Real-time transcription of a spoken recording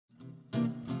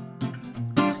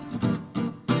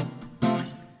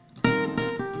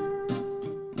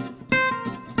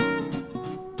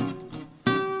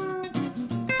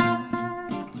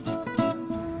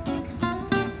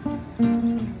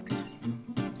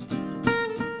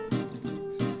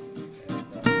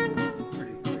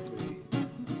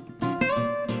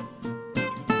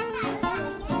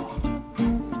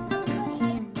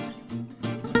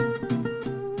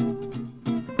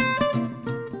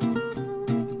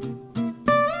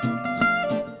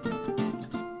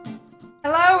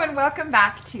and welcome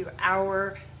back to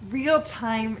our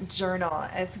real-time journal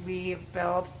as we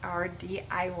build our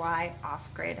DIY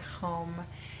off-grid home.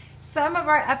 Some of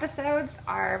our episodes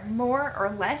are more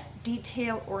or less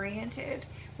detail-oriented.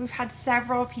 We've had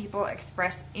several people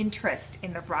express interest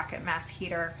in the rocket mass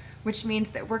heater, which means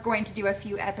that we're going to do a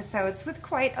few episodes with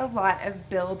quite a lot of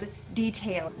build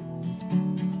detail.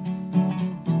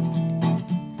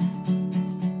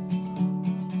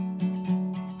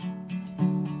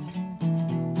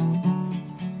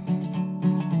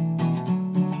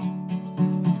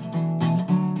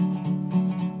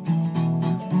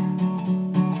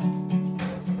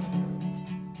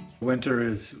 Winter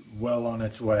is well on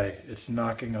its way. It's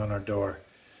knocking on our door.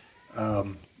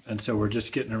 And so we're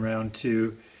just getting around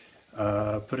to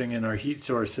putting in our heat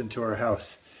source into our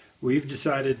house. We've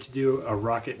decided to do a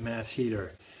rocket mass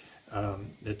heater.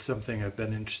 It's something I've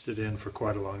been interested in for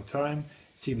quite a long time.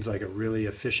 It seems like a really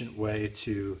efficient way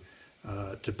to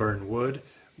burn wood.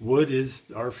 Wood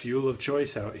is our fuel of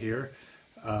choice out here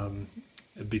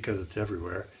because it's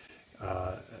everywhere.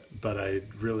 But I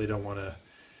really don't want to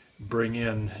bring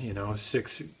in,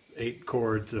 6-8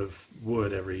 cords of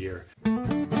wood every year.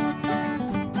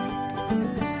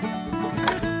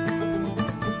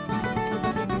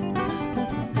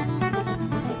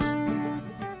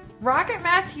 Rocket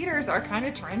mass heaters are kind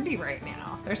of trendy right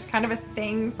now. There's kind of a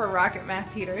thing for rocket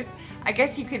mass heaters. I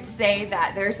guess you could say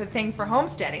that there's a thing for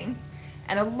homesteading,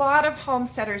 and a lot of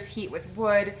homesteaders heat with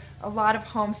wood. A lot of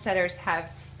homesteaders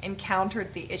have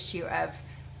encountered the issue of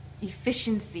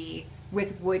efficiency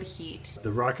with wood heat.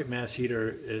 The rocket mass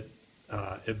heater,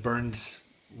 it burns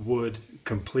wood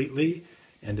completely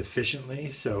and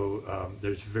efficiently, so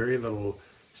there's very little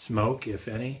smoke, if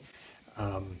any,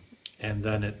 and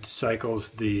then it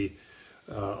cycles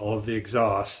all of the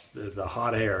exhaust, the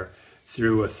hot air,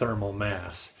 through a thermal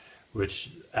mass,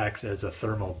 which acts as a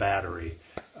thermal battery.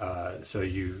 So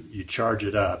you charge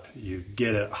it up, you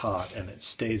get it hot, and it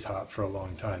stays hot for a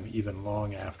long time, even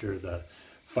long after the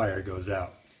fire goes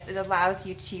out. It allows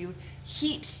you to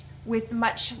heat with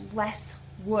much less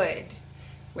wood,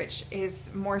 which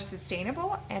is more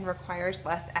sustainable and requires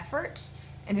less effort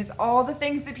and is all the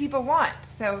things that people want.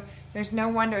 So there's no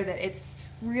wonder that it's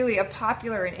really a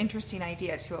popular and interesting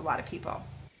idea to a lot of people.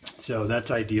 So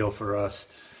that's ideal for us.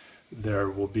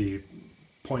 There will be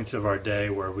points of our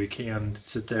day where we can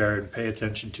sit there and pay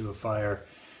attention to a fire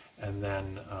and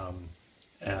then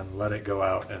and let it go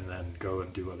out and then go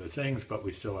and do other things, but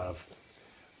we still have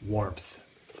warmth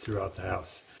throughout the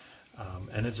house.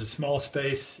 And it's a small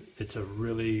space. It's a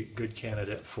really good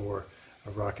candidate for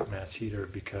a rocket mass heater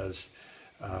because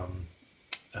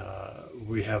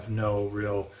we have no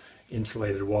real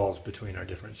insulated walls between our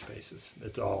different spaces.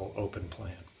 It's all open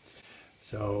plan.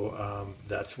 So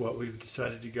that's what we've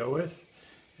decided to go with,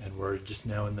 and we're just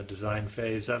now in the design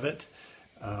phase of it,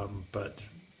 but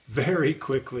very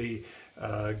quickly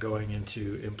going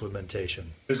into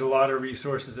implementation. There's a lot of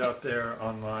resources out there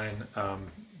online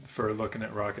for looking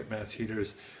at rocket mass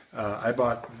heaters. I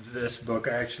bought this book.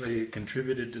 I actually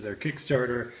contributed to their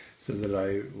Kickstarter so that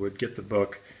I would get the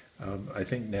book. I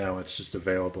think now it's just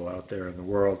available out there in the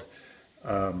world.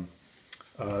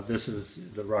 This is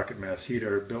the Rocket Mass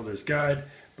Heater Builder's Guide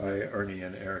by Ernie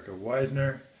and Erica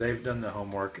Wisner. They've done the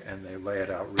homework and they lay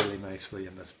it out really nicely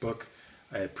in this book.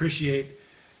 I appreciate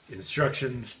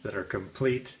instructions that are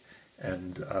complete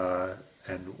and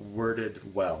worded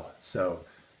well, so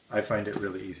I find it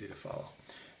really easy to follow.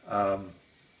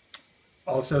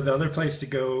 Also, the other place to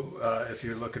go if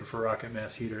you're looking for rocket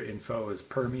mass heater info is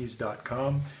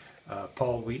Permies.com.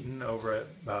 Paul Wheaton over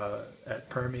at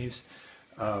Permies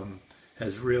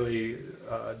has really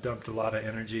dumped a lot of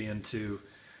energy into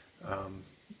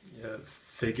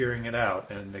figuring it out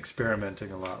and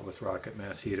experimenting a lot with rocket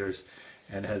mass heaters,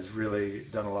 and has really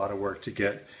done a lot of work to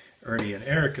get Ernie and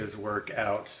Erica's work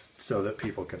out so that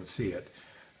people can see it.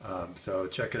 So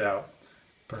check it out,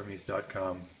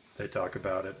 Permies.com. They talk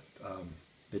about it.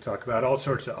 They talk about all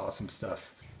sorts of awesome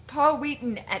stuff. Paul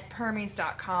Wheaton at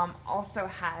Permies.com also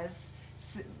has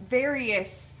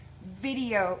various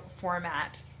video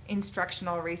format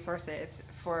instructional resources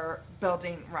for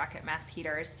building rocket mass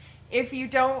heaters. If you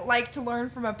don't like to learn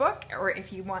from a book, or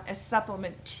if you want a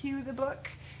supplement to the book,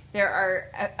 there are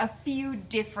a few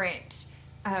different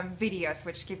videos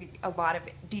which give you a lot of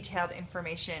detailed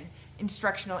information,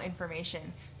 instructional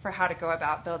information for how to go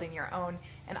about building your own.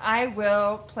 And I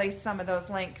will place some of those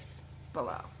links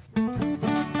below.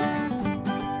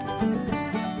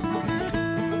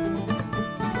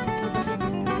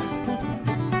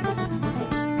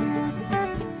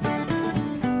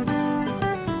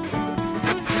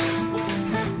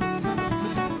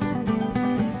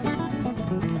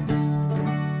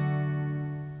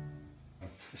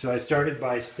 So I started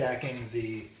by stacking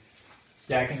the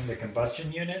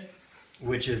combustion unit,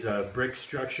 which is a brick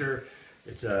structure.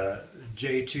 It's a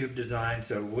J-tube design,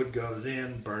 so wood goes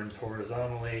in, burns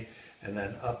horizontally, and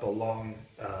then up a long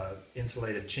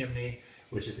insulated chimney,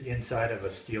 which is inside of a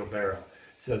steel barrel.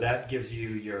 So that gives you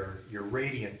your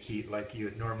radiant heat like you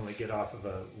would normally get off of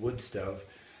a wood stove.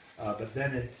 But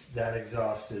then that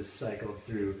exhaust is cycled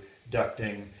through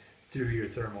ducting through your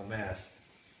thermal mass.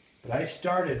 But I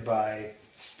started by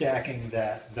stacking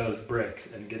those bricks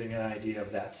and getting an idea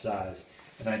of that size.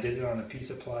 And I did it on a piece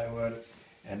of plywood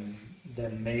and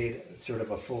then made sort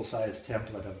of a full-size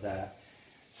template of that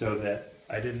so that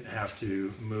I didn't have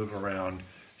to move around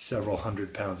several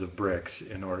hundred pounds of bricks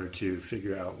in order to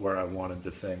figure out where I wanted the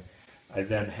thing. I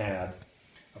then had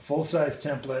a full-size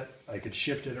template. I could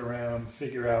shift it around,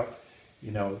 figure out,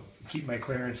 keep my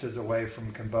clearances away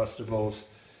from combustibles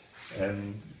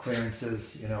and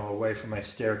clearances, away from my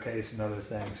staircase and other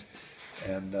things,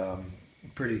 and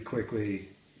pretty quickly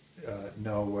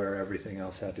know where everything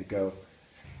else had to go.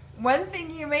 One thing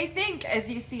you may think as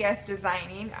you see us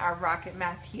designing our rocket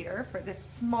mass heater for this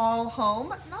small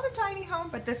home, not a tiny home,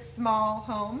 but this small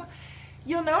home,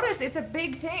 you'll notice it's a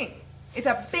big thing. It's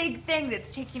a big thing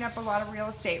that's taking up a lot of real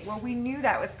estate. Well, we knew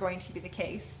that was going to be the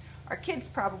case. Our kids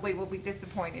probably will be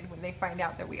disappointed when they find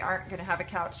out that we aren't going to have a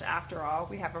couch after all.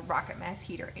 We have a rocket mass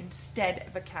heater instead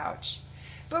of a couch.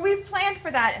 But we've planned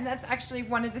for that, and that's actually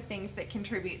one of the things that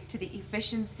contributes to the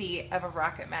efficiency of a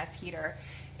rocket mass heater,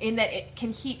 in that it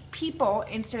can heat people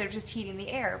instead of just heating the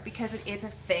air, because it is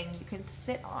a thing you can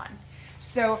sit on.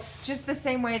 So just the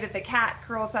same way that the cat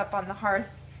curls up on the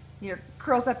hearth,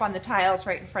 curls up on the tiles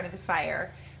right in front of the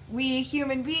fire, we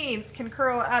human beings can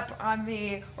curl up on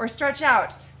or stretch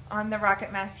out on the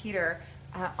rocket mass heater,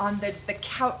 on the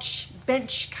couch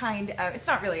bench kind of, it's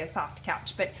not really a soft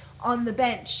couch, but on the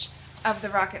bench of the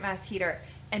rocket mass heater,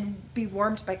 and be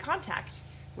warmed by contact,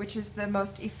 which is the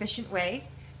most efficient way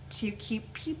to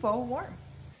keep people warm.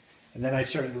 And then I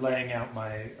started laying out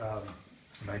my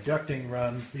ducting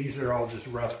runs. These are all just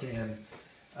roughed in.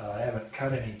 I haven't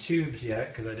cut any tubes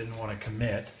yet because I didn't want to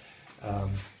commit.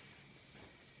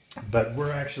 But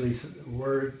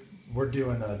we're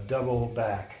doing a double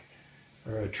back,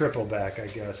 or a triple back, I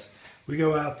guess. We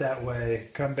go out that way,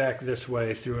 come back this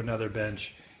way through another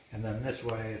bench, and then this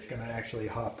way it's going to actually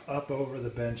hop up over the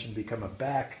bench and become a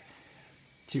back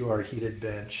to our heated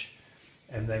bench.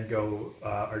 And then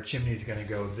our chimney is going to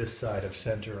go this side of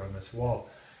center on this wall.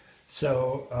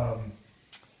 So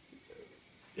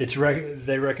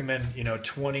they recommend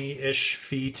 20-ish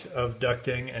feet of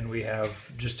ducting, and we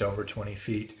have just over 20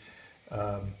 feet,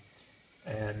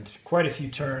 and quite a few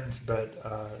turns, but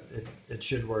it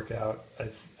should work out.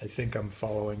 I think I'm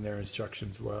following their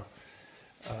instructions well.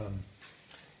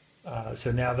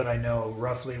 So now that I know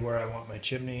roughly where I want my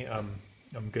chimney, I'm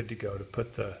good to go to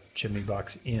put the chimney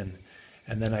box in.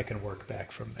 And then I can work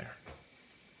back from there.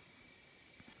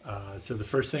 So the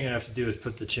first thing I have to do is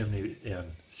put the chimney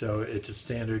in. So it's a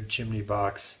standard chimney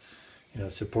box,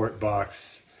 support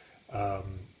box,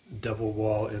 double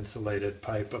wall insulated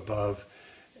pipe above,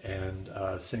 and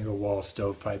single wall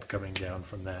stovepipe coming down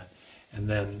from that. And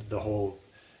then the whole,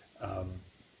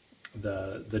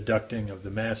 the ducting of the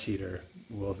mass heater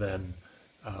will then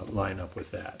line up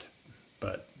with that.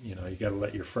 But you got to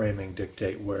let your framing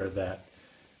dictate where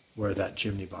that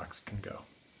chimney box can go.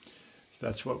 So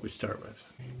that's what we start with.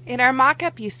 In our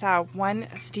mock-up you saw one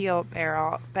steel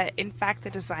barrel, but in fact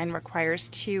the design requires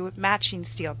two matching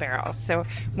steel barrels. So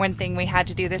one thing we had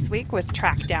to do this week was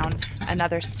track down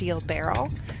another steel barrel.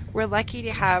 We're lucky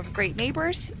to have great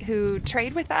neighbors who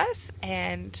trade with us,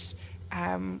 and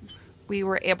we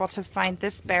were able to find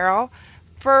this barrel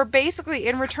for basically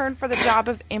in return for the job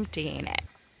of emptying it.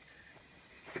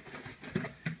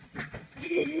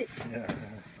 Yeah. I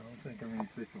don't think I'm going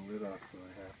to take the lid off, so I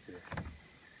have to.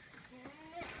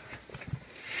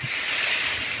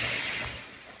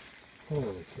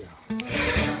 Holy cow.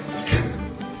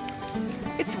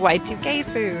 It's Y2K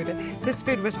food. This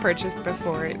food was purchased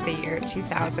before the year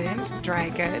 2000, dry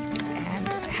goods, and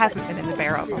hasn't been in the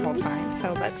barrel the whole time.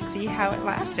 So let's see how it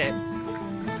lasted.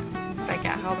 I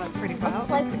got held up pretty well. Looks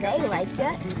like they like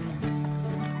it.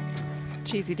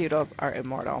 Cheesy doodles are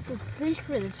immortal. It's fish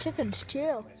for the chickens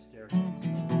too.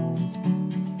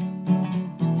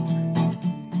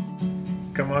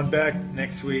 Come on back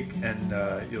next week and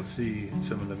you'll see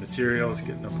some of the materials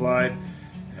getting applied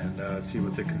and see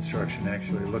what the construction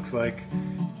actually looks like.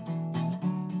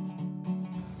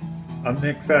 I'm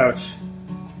Nick Fouch.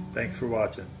 Thanks for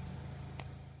watching.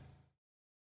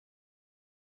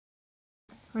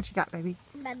 What you got, baby?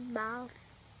 Mud ball.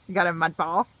 You got a mud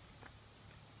ball?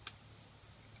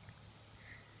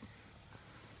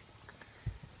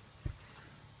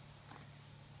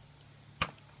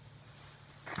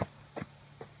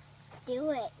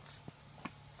 do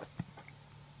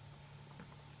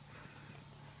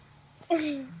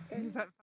it.